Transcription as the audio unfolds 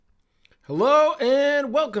Hello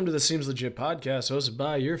and welcome to the Seems Legit podcast, hosted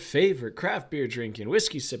by your favorite craft beer drinking,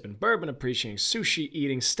 whiskey sipping, bourbon appreciating, sushi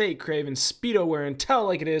eating, steak craving, speedo wearing, tell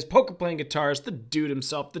like it is, poker playing guitarist, the dude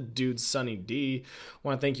himself, the dude Sunny D. I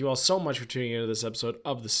want to thank you all so much for tuning into this episode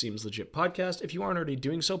of the Seems Legit podcast. If you aren't already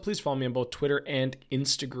doing so, please follow me on both Twitter and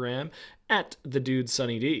Instagram at the dude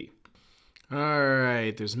Sunny D. All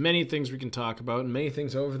right, there's many things we can talk about, and many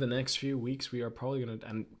things over the next few weeks. We are probably going to,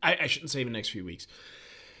 and I shouldn't say the next few weeks.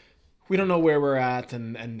 We don't know where we're at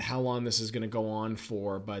and how long this is going to go on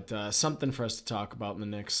for, but something for us to talk about in the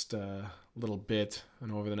next little bit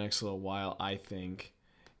and over the next little while, I think,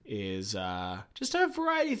 is just a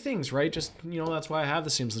variety of things, right? Just, that's why I have the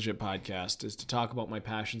Seems Legit podcast, is to talk about my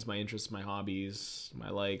passions, my interests, my hobbies, my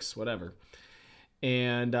likes, whatever.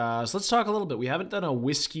 And so let's talk a little bit. We haven't done a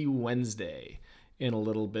Whiskey Wednesday in a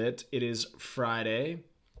little bit. It is Friday,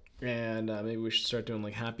 and maybe we should start doing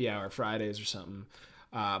like happy hour Fridays or something.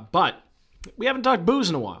 But we haven't talked booze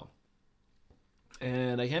in a while.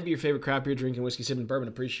 And I can't be your favorite craft beer drinking, whiskey sipping, bourbon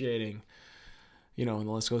appreciating, and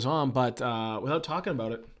the list goes on. But without talking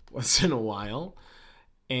about it once in a while.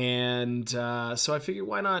 And so I figured,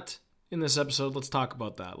 why not in this episode, let's talk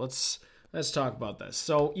about that. Let's talk about this.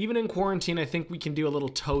 So even in quarantine, I think we can do a little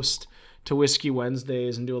toast to Whiskey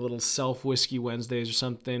Wednesdays and do a little self-Whiskey Wednesdays or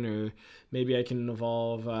something. Or maybe I can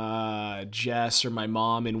involve Jess or my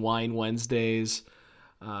mom in Wine Wednesdays.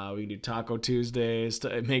 We can do Taco Tuesdays,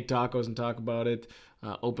 to make tacos and talk about it,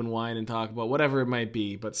 open wine and talk about whatever it might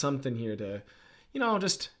be, but something here to,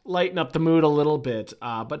 just lighten up the mood a little bit.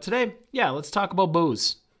 But today, let's talk about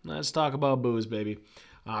booze. Let's talk about booze, baby.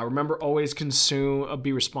 Remember, always consume,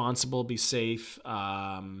 be responsible, be safe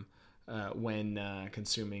when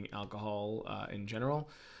consuming alcohol in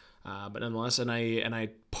general. But nonetheless, and I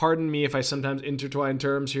pardon me if I sometimes intertwine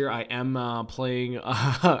terms here. I am playing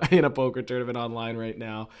in a poker tournament online right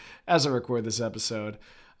now as I record this episode.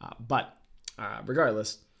 But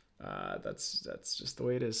regardless, that's just the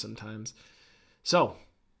way it is sometimes. So,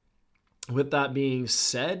 with that being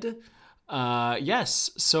said,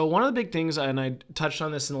 yes. So one of the big things, and I touched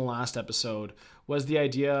on this in the last episode, was the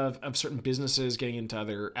idea of certain businesses getting into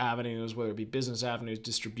other avenues, whether it be business avenues,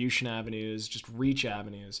 distribution avenues, just reach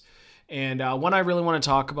avenues. And one I really want to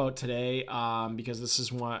talk about today, because this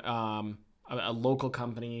is one, a local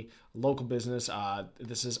company, local business.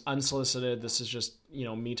 This is unsolicited. This is just,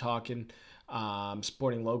 me talking,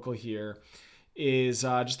 supporting local here, is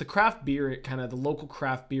just the craft beer, kind of the local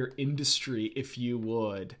craft beer industry, if you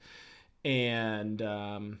would. And,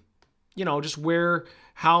 just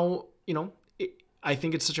how, I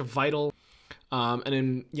think it's such a vital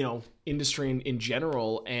industry in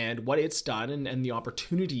general, and what it's done and the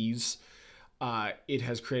opportunities it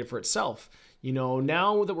has created for itself.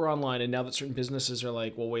 Now that we're online and now that certain businesses are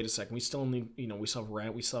like, well, wait a second, we still need, we still have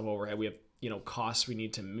rent, we still have overhead, we have, costs we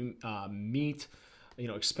need to meet,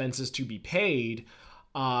 expenses to be paid.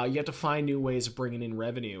 You have to find new ways of bringing in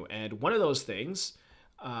revenue. And one of those things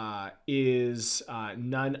is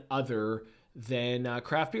none other than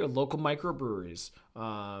craft beer, local microbreweries.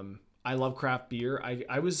 I love craft beer.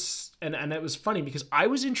 I was, and it was funny because I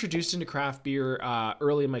was introduced into craft beer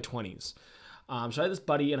early in my 20s. So I had this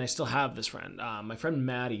buddy, and I still have this friend. My friend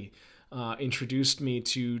Maddie introduced me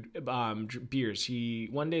to beers. He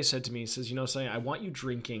one day said to me, he says, Sonny, I want you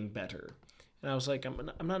drinking better. And I was like,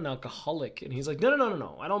 I'm not an alcoholic. And he's like,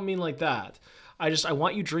 no. I don't mean like that. I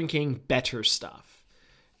want you drinking better stuff.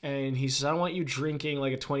 And he says, I don't want you drinking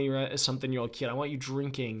like a 20-something-year-old kid. I want you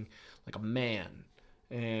drinking like a man.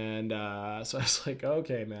 And so I was like,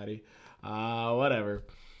 okay, Maddie, whatever.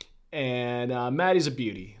 And Maddie's a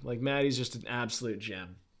beauty. Like, Maddie's just an absolute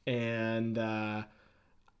gem. And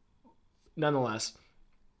nonetheless,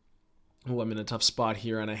 I'm in a tough spot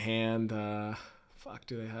here on a hand.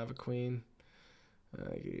 Do they have a queen?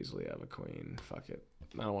 I could easily have a queen. Fuck it.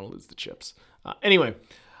 I don't want to lose the chips. Anyway,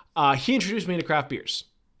 he introduced me to craft beers.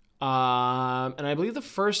 And I believe the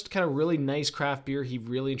first kind of really nice craft beer he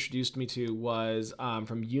really introduced me to was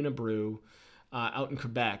from Unibrew out in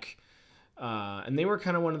Quebec. And they were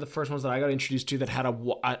kind of one of the first ones that I got introduced to that had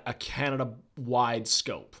a Canada-wide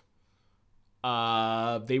scope.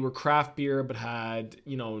 They were craft beer but had,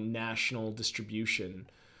 national distribution,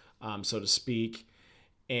 so to speak.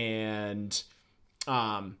 And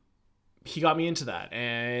he got me into that.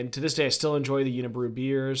 And to this day, I still enjoy the Unibrew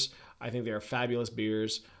beers. I think they are fabulous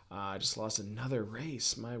beers. I just lost another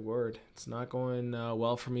race. My word. It's not going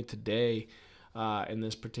well for me today in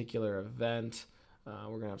this particular event. We're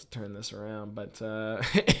going to have to turn this around. But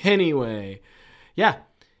anyway,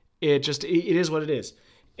 it is what it is.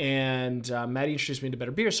 And Maddie introduced me to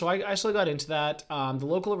better beer, so I still got into that. The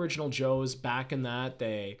local Original Joe's back in that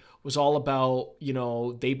day was all about,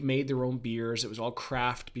 they made their own beers. It was all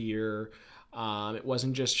craft beer. It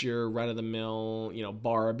wasn't just your run-of-the-mill,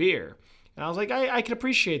 bar of beer. And I was like, I can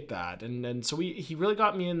appreciate that. And so he really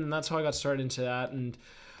got me in, and that's how I got started into that. And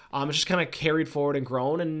it's just kind of carried forward and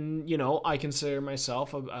grown. And, I consider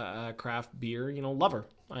myself a craft beer, lover.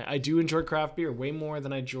 I do enjoy craft beer way more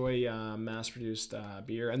than I enjoy mass-produced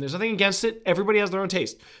beer. And there's nothing against it. Everybody has their own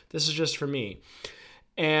taste. This is just for me.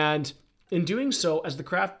 And in doing so, as the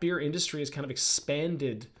craft beer industry has kind of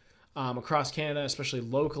expanded across Canada, especially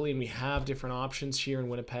locally, and we have different options here in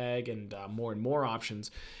Winnipeg and more options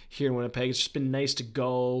here in Winnipeg, it's just been nice to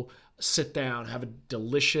go, sit down, have a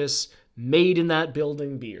delicious, made in that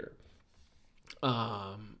building beer.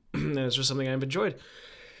 And it's just something I've enjoyed.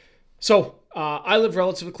 So I live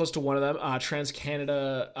relatively close to one of them,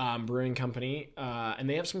 Trans-Canada Brewing Company, and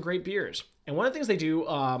they have some great beers. And one of the things they do,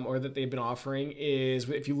 or that they've been offering, is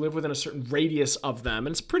if you live within a certain radius of them,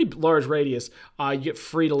 and it's a pretty large radius, you get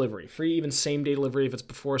free delivery, free even same-day delivery if it's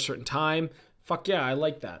before a certain time. Fuck yeah, I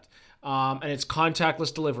like that. And it's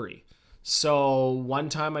contactless delivery. So one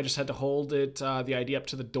time I just had to hold it, the ID up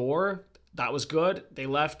to the door. That was good. They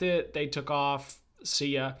left it. They took off.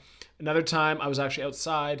 See ya. Another time I was actually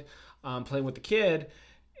outside playing with the kid,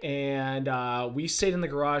 and we stayed in the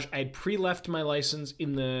garage. I had pre-left my license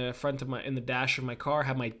in the dash of my car,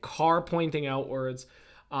 had my car pointing outwards.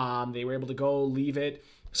 They were able to go leave it.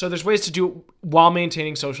 So there's ways to do it while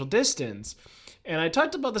maintaining social distance. And I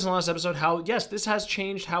talked about this in the last episode, how yes, this has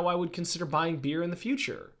changed how I would consider buying beer in the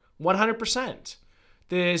future. 100%.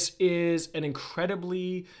 This is an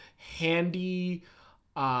incredibly handy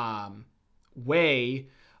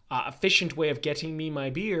efficient way of getting me my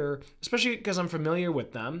beer, especially because I'm familiar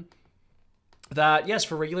with them. That, yes,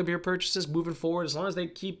 for regular beer purchases moving forward, as long as they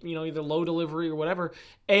keep, either low delivery or whatever,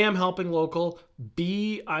 A, I'm helping local,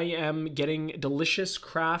 B, I am getting delicious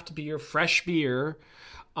craft beer, fresh beer,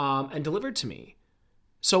 and delivered to me.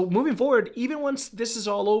 So moving forward, even once this is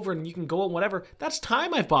all over and you can go and whatever, that's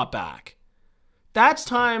time I've bought back. That's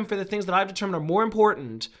time for the things that I've determined are more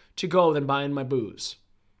important to go than buying my booze.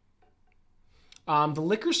 The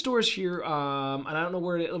liquor stores here, and I don't know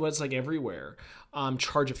where it's like everywhere,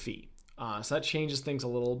 charge a fee. So that changes things a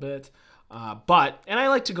little bit. And I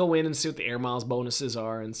like to go in and see what the air miles bonuses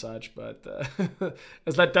are and such, but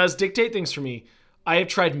as that does dictate things for me. I have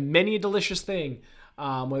tried many a delicious thing,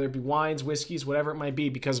 whether it be wines, whiskeys, whatever it might be,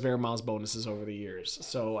 because of air miles bonuses over the years.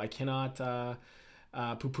 So I cannot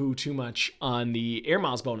poo-poo too much on the air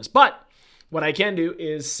miles bonus. But what I can do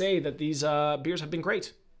is say that these beers have been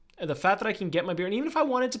great. The fact that I can get my beer, and even if I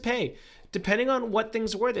wanted to pay, depending on what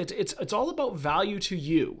things are worth, it's all about value to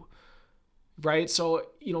you, right? So,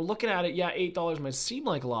 looking at it, yeah, $8 might seem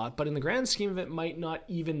like a lot, but in the grand scheme of it, might not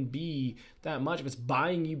even be that much if it's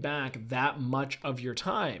buying you back that much of your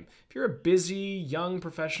time. If you're a busy young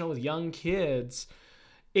professional with young kids,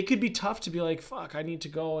 it could be tough to be like, fuck, I need to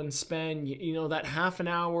go and spend, that half an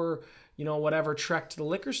hour, whatever trek to the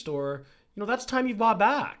liquor store, that's time you've bought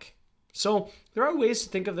back. So there are ways to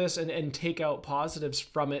think of this and take out positives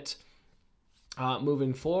from it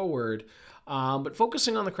moving forward. But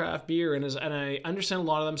focusing on the craft beer, and I understand a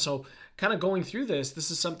lot of them, so kind of going through this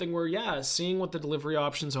is something where, yeah, seeing what the delivery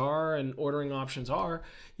options are and ordering options are,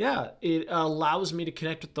 yeah, it allows me to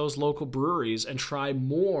connect with those local breweries and try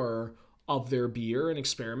more of their beer and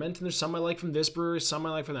experiment. And there's some I like from this brewery, some I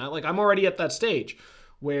like from that. Like, I'm already at that stage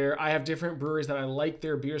where I have different breweries that I like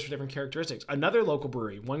their beers for different characteristics. Another local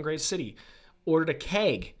brewery, One Great City, ordered a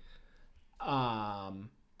keg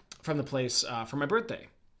from the place for my birthday.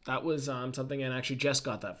 That was something, and actually Jess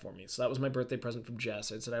got that for me. So that was my birthday present from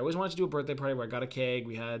Jess. I said I always wanted to do a birthday party where I got a keg.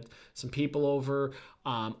 We had some people over.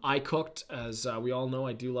 I cooked. As we all know,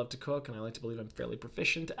 I do love to cook, and I like to believe I'm fairly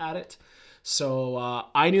proficient at it. So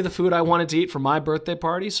I knew the food I wanted to eat for my birthday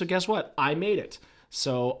party, so guess what? I made it.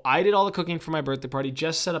 So I did all the cooking for my birthday party,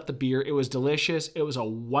 just set up the beer. It was delicious. It was a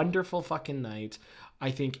wonderful fucking night.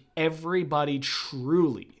 I think everybody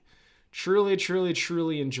truly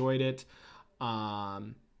enjoyed it.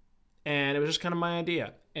 And it was just kind of my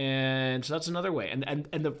idea. And so that's another way. And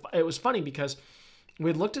it was funny because we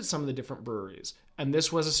had looked at some of the different breweries, and this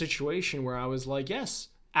was a situation where I was like, yes,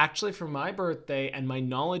 actually for my birthday and my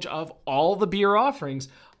knowledge of all the beer offerings,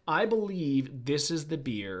 I believe this is the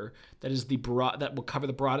beer that is that will cover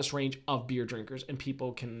the broadest range of beer drinkers, and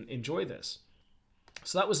people can enjoy this.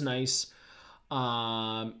 So that was nice.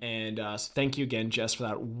 So thank you again, Jess, for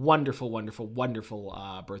that wonderful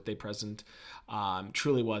birthday present.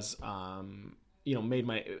 Truly was made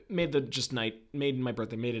my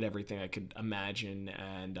birthday, made it everything I could imagine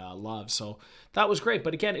and love. So that was great.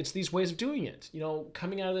 But again, it's these ways of doing it.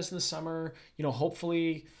 Coming out of this in the summer,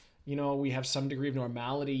 hopefully, we have some degree of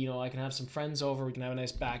normality. I can have some friends over. We can have a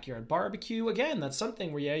nice backyard barbecue. Again, that's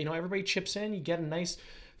something where everybody chips in. You get a nice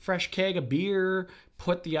fresh keg of beer,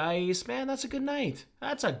 put the ice. Man, that's a good night.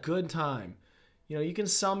 That's a good time. You can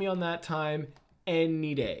sell me on that time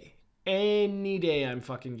any day. Any day I'm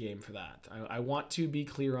fucking game for that. I want to be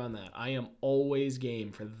clear on that. I am always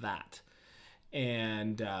game for that.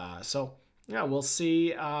 And so, yeah, we'll see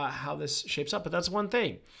how this shapes up. But that's one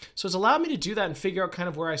thing. So it's allowed me to do that and figure out kind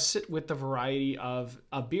of where I sit with the variety of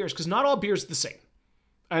beers. Because not all beers are the same.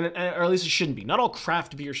 Or at least it shouldn't be. Not all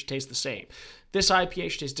craft beer should taste the same. This IPA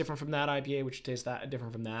should taste different from that IPA, which tastes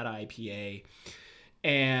different from that IPA.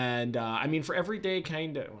 And for everyday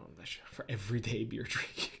for everyday beer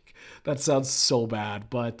drinking. That sounds so bad,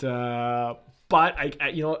 but I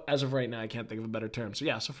as of right now, I can't think of a better term. So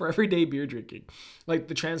yeah, so for everyday beer drinking, like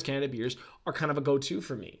the Trans Canada beers are kind of a go-to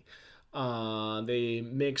for me. They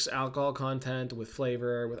mix alcohol content with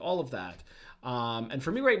flavor, with all of that. And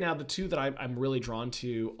for me right now, the two that I'm really drawn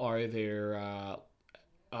to are their,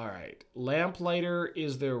 all right, Lamplighter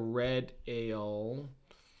is their red ale.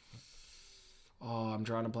 Oh, I'm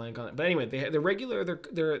drawing a blank on it. But anyway, they're regular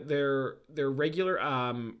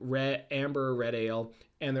red amber red ale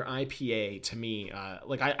and their IPA to me.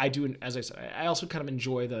 I do, as I said, I also kind of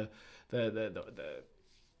enjoy the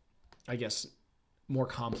I guess more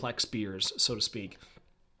complex beers, so to speak.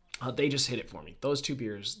 They just hit it for me. Those two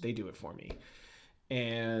beers, they do it for me.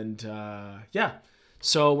 And yeah.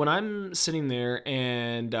 So when I'm sitting there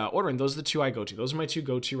and ordering, those are the two I go to. Those are my two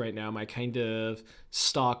go-to right now. My kind of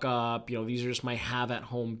stock up, these are just my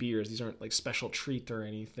have-at-home beers. These aren't like special treat or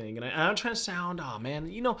anything. And I'm trying to sound, oh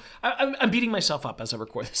man, I'm beating myself up as I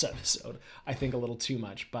record this episode. I think a little too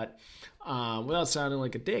much, but without sounding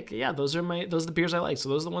like a dick, yeah, those are the beers I like. So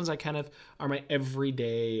those are the ones I kind of are my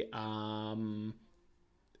everyday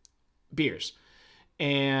beers.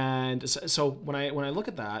 And so when I look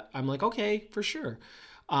at that, I'm like, okay, for sure,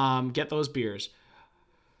 get those beers.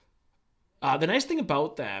 The nice thing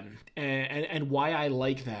about them and why I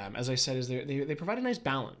like them, as I said, is they provide a nice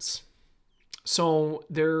balance. So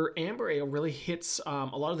their amber ale really hits a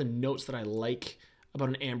lot of the notes that I like about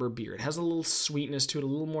an amber beer. It has a little sweetness to it, a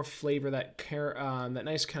little more flavor, that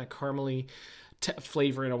nice kind of caramely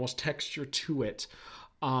flavor and almost texture to it.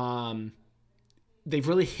 They've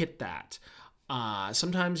really hit that.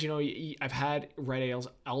 Sometimes, I've had red ales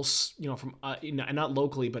from, not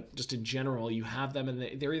locally, but just in general, you have them and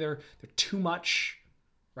they're too much,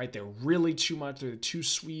 right? They're really too much. They're too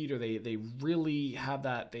sweet, or they really have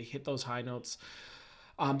that. They hit those high notes.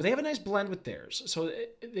 But they have a nice blend with theirs. So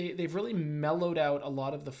they've really mellowed out a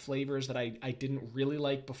lot of the flavors that I didn't really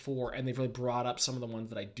like before. And they've really brought up some of the ones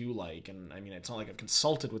that I do like. And it's not like I've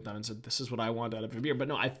consulted with them and said, this is what I want out of a beer, but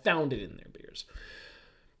no, I found it in their beers.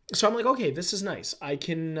 So I'm like, okay, this is nice. I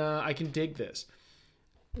can dig this.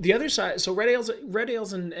 The other side, so red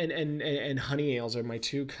ales and honey ales are my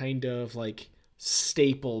two kind of like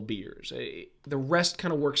staple beers. The rest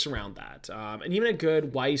kind of works around that. And even a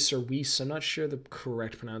good Weiss or Weiss, I'm not sure the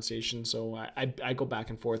correct pronunciation, so I go back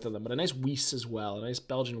and forth with them. But a nice Weiss as well, a nice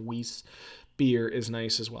Belgian Weiss beer is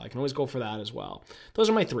nice as well. I can always go for that as well. Those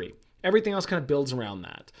are my three. Everything else kind of builds around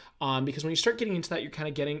that. Because when you start getting into that, you're kind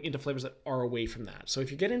of getting into flavors that are away from that. So if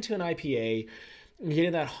you get into an IPA, you're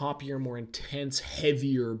getting that hoppier, more intense,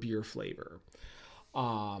 heavier beer flavor.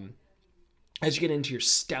 As you get into your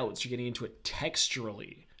stouts, you're getting into a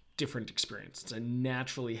texturally different experience. It's a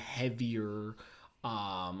naturally heavier,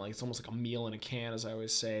 it's almost like a meal in a can, as I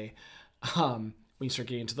always say, when you start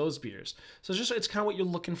getting into those beers. So it's kind of what you're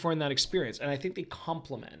looking for in that experience. And I think they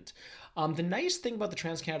complement. The nice thing about the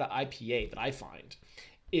Trans Canada IPA that I find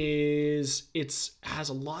is it has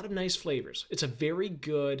a lot of nice flavors. It's a very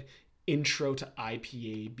good intro to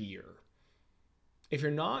IPA beer. If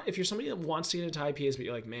you're somebody that wants to get into IPAs, but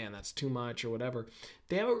you're like, man, that's too much or whatever,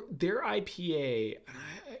 their IPA,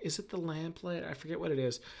 is it the Lamplighter? I forget what it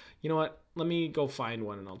is. You know what? Let me go find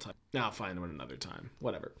one and I'll find one another time.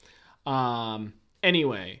 Whatever.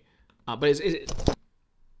 Anyway,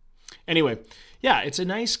 yeah, it's a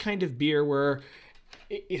nice kind of beer where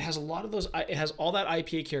it has a lot of those. It has all that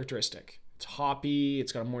IPA characteristic. It's hoppy.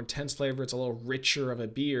 It's got a more intense flavor. It's a little richer of a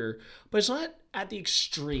beer, but it's not at the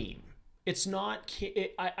extreme. It's not.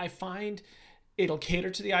 I find it'll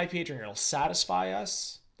cater to the IPA drinker. It'll satisfy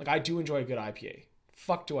us. Like, I do enjoy a good IPA.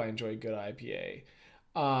 Fuck, do I enjoy a good IPA?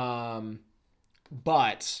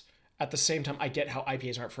 But at the same time, I get how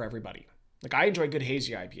IPAs aren't for everybody. Like, I enjoy good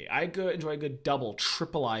hazy IPA. Enjoy a good double,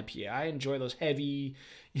 triple IPA. I enjoy those heavy,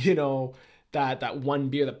 that one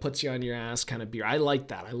beer that puts you on your ass kind of beer. I like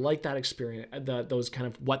that. I like that experience. Those kind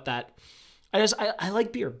of what that. I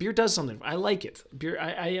like beer. Beer does something. I like it. Beer.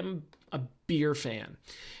 I am a beer fan,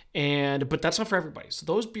 but that's not for everybody. So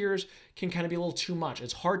those beers can kind of be a little too much.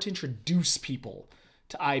 It's hard to introduce people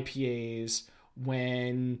to IPAs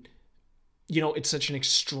when it's such an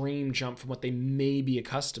extreme jump from what they may be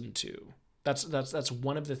accustomed to. That's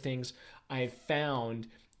one of the things I've found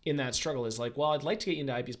in that struggle is like, well, I'd like to get you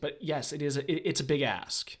into IPAs, but yes, it's a big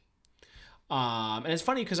ask. And it's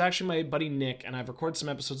funny because actually my buddy Nick, and I've recorded some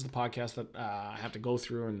episodes of the podcast that I have to go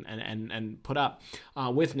through and put up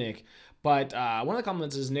with Nick. But one of the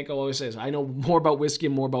compliments is Nick always says, I know more about whiskey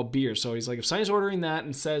and more about beer. So he's like, if Sonny's ordering that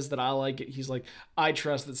and says that I like it, he's like, I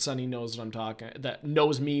trust that Sonny knows what I'm talking, that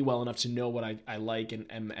knows me well enough to know what I like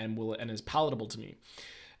and is palatable to me.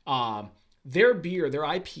 Their beer, their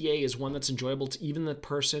IPA is one that's enjoyable to even the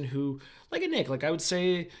person who, like a Nick, like I would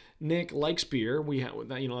say Nick likes beer.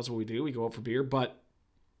 That's what we do. We go out for beer, but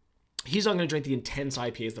he's not going to drink the intense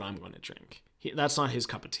IPAs that I'm going to drink. That's not his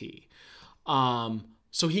cup of tea.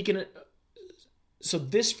 So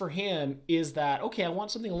this for him is that, okay, I want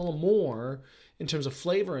something a little more in terms of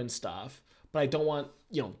flavor and stuff, but I don't want,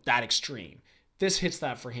 that extreme. This hits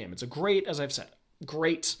that for him. It's a great, as I've said,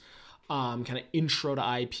 great kind of intro to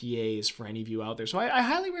IPAs for any of you out there. So I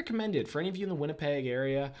highly recommend it for any of you in the Winnipeg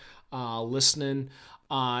area listening.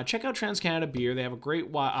 Check out TransCanada Beer. They have a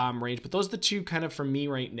great range, but those are the two kind of for me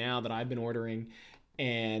right now that I've been ordering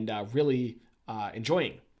and really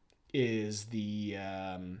enjoying is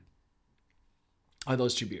are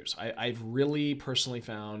those two beers. I've really personally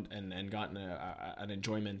found and gotten an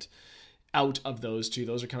enjoyment out of those two.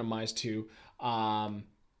 Those are kind of my two.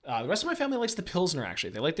 The rest of my family likes the Pilsner, actually.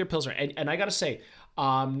 They like their Pilsner. And I got to say,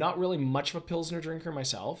 not really much of a Pilsner drinker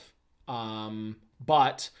myself.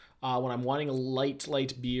 But when I'm wanting a light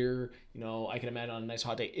beer, I can imagine on a nice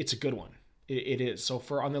hot day, it's a good one. It is. So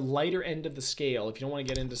for on the lighter end of the scale, if you don't want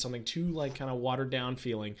to get into something too like kind of watered down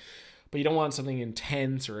feeling, but you don't want something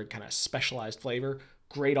intense or kind of specialized flavor,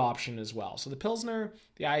 great option as well. So the Pilsner,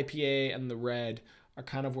 the IPA, and the Red are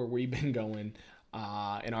kind of where we've been going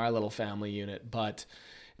in our little family unit. But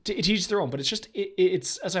to each their own. But it's just,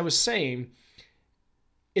 it's as I was saying,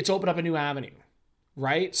 it's opened up a new avenue,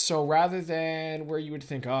 right? So rather than where you would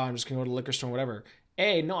think, oh, I'm just going to go to the liquor store or whatever,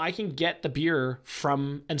 no, I can get the beer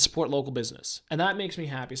from and support local business. And that makes me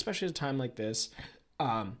happy, especially at a time like this.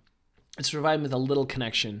 It's providing me with a little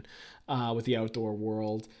connection with the outdoor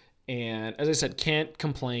world. And as I said, can't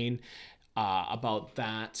complain about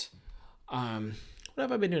that. What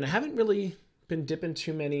have I been doing? I haven't really been dipping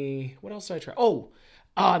too many. What else did I try?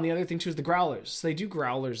 And the other thing too is the growlers. So they do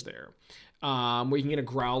growlers there. Where you can get a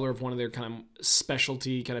growler of one of their kind of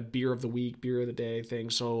specialty kind of beer of the week, beer of the day thing.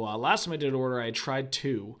 So last time I did an order, I tried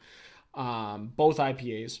two, both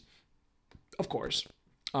IPAs, of course.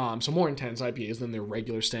 So more intense IPAs than their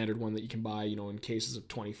regular standard one that you can buy, in cases of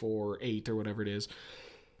 24 or 8 or whatever it is.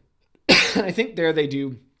 I think there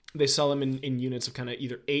they sell them in units of kind of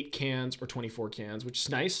either 8 cans or 24 cans, which is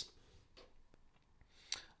nice.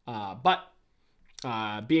 But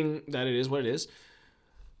being that it is what it is,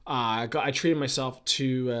 I treated myself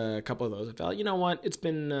to a couple of those. I felt, it's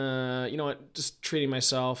been, just treating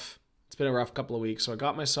myself. It's been a rough couple of weeks. So I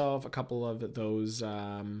got myself a couple of those,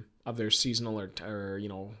 of their seasonal or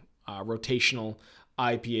rotational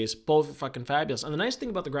IPAs. Both are fucking fabulous. And the nice thing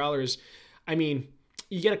about the growler is,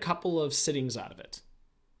 you get a couple of sittings out of it,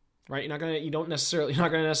 right? You're not gonna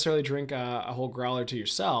necessarily drink a whole growler to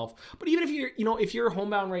yourself. But even if you're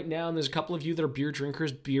homebound right now and there's a couple of you that are beer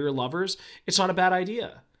drinkers, beer lovers, it's not a bad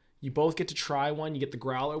idea. You both get to try one. You get the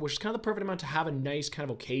growler, which is kind of the perfect amount to have a nice kind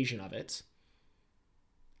of occasion of it.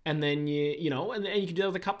 And then and then you can do that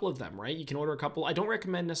with a couple of them, right? You can order a couple. I don't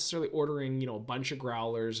recommend necessarily ordering, a bunch of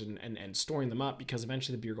growlers and storing them up, because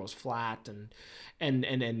eventually the beer goes flat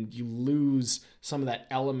and you lose some of that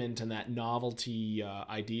element and that novelty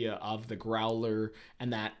idea of the growler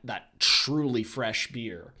and that truly fresh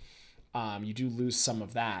beer. You do lose some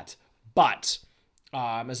of that. But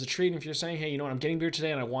as a treat, if you're saying, hey, I'm getting beer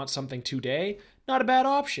today and I want something today, not a bad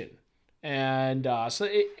option. And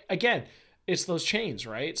it's those chains,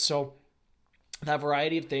 right? So that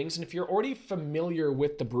variety of things. And if you're already familiar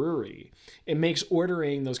with the brewery, it makes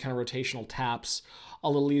ordering those kind of rotational taps a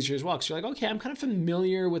little easier as well. Because you're like, okay, I'm kind of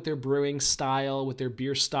familiar with their brewing style, with their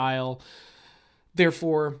beer style.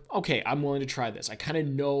 Therefore, okay, I'm willing to try this. I kind of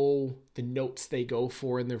know the notes they go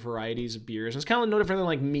for in their varieties of beers. And it's kind of no different than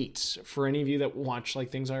like meat for any of you that watch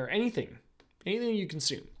like things are anything you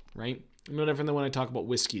consume, right? No different than when I talk about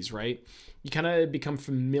whiskeys, right? You kind of become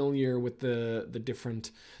familiar with the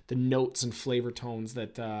notes and flavor tones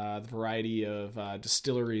that the variety of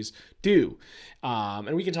distilleries do.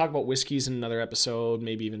 And we can talk about whiskeys in another episode,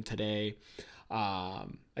 maybe even today. I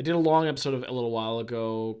did a long episode of a little while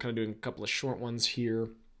ago, kind of doing a couple of short ones here.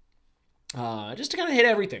 Just to kind of hit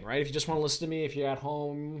everything, right? If you just want to listen to me, if you're at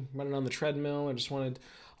home running on the treadmill or just wanted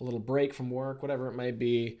a little break from work, whatever it might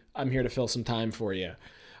be, I'm here to fill some time for you.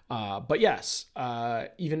 But yes,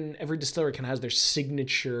 even every distillery kind of has their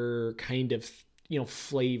signature kind of,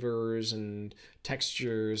 flavors and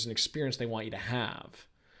textures and experience they want you to have,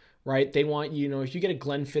 right? They want if you get a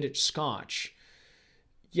Glenfiddich Scotch,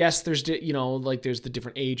 yes, there's there's the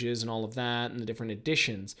different ages and all of that and the different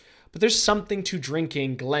additions, but there's something to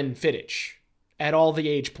drinking Glenfiddich at all the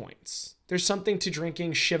age points. There's something to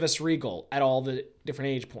drinking Chivas Regal at all the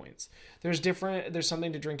different age points. There's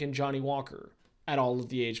something to drinking Johnny Walker at all of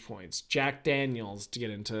the age points. Jack Daniels to get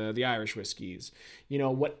into the Irish whiskeys.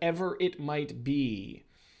 Whatever it might be,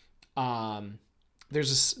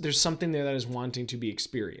 there's something there that is wanting to be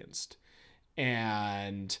experienced.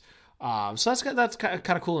 And so that's kind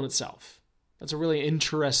of cool in itself. That's a really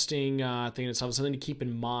interesting thing in itself, something to keep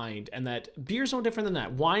in mind. And that beer's no different than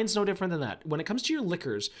that. Wine's no different than that. When it comes to your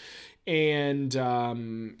liquors and,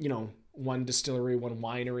 one distillery, one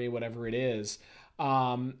winery, whatever it is,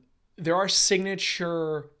 there are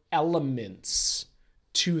signature elements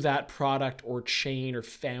to that product or chain or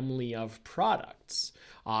family of products.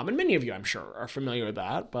 And many of you, I'm sure, are familiar with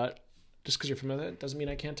that. But just because you're familiar with it doesn't mean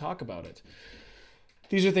I can't talk about it.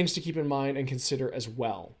 These are things to keep in mind and consider as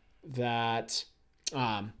well. That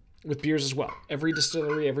with beers as well, every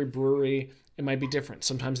distillery, every brewery, it might be different.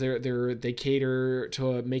 Sometimes they cater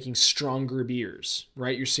to making stronger beers,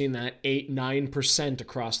 right? You're seeing that 8-9%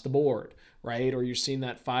 across the board, right? Or you're seeing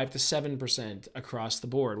that 5 to 7% across the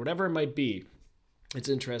board, whatever it might be. It's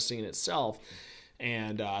interesting in itself,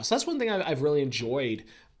 and so that's one thing I've really enjoyed.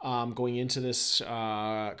 Going into this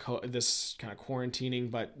this kind of quarantining,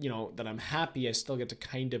 but that I'm happy I still get to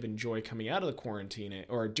kind of enjoy coming out of the quarantine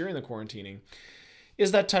or during the quarantining,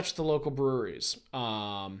 is that touch the local breweries.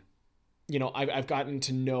 I've gotten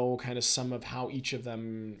to know kind of some of how each of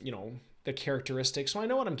them, the characteristics, so I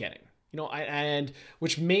know what I'm getting. And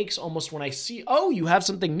which makes almost when I see, you have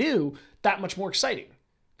something new, that much more exciting,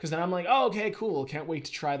 because then I'm like, okay, cool, can't wait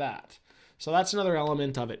to try that. So that's another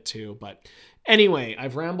element of it too, but. Anyway,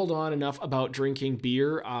 I've rambled on enough about drinking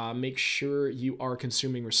beer. Make sure you are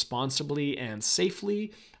consuming responsibly and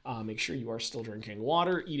safely. Make sure you are still drinking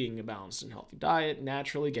water, eating a balanced and healthy diet,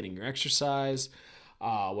 naturally, getting your exercise,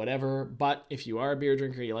 whatever. But if you are a beer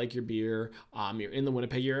drinker, you like your beer, you're in the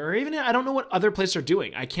Winnipeg area, or even, I don't know what other places are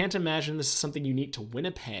doing. I can't imagine this is something unique to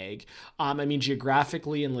Winnipeg.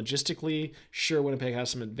 Geographically and logistically, sure, Winnipeg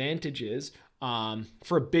has some advantages.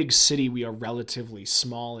 For a big city, we are relatively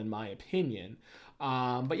small, in my opinion.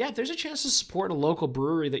 But yeah, if there's a chance to support a local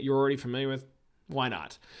brewery that you're already familiar with, why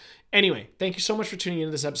not? Anyway, thank you so much for tuning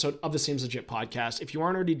into this episode of the Seems Legit podcast. If you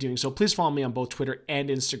aren't already doing so, please follow me on both Twitter and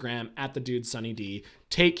Instagram @TheDudeSunnyD.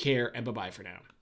 Take care and bye-bye for now.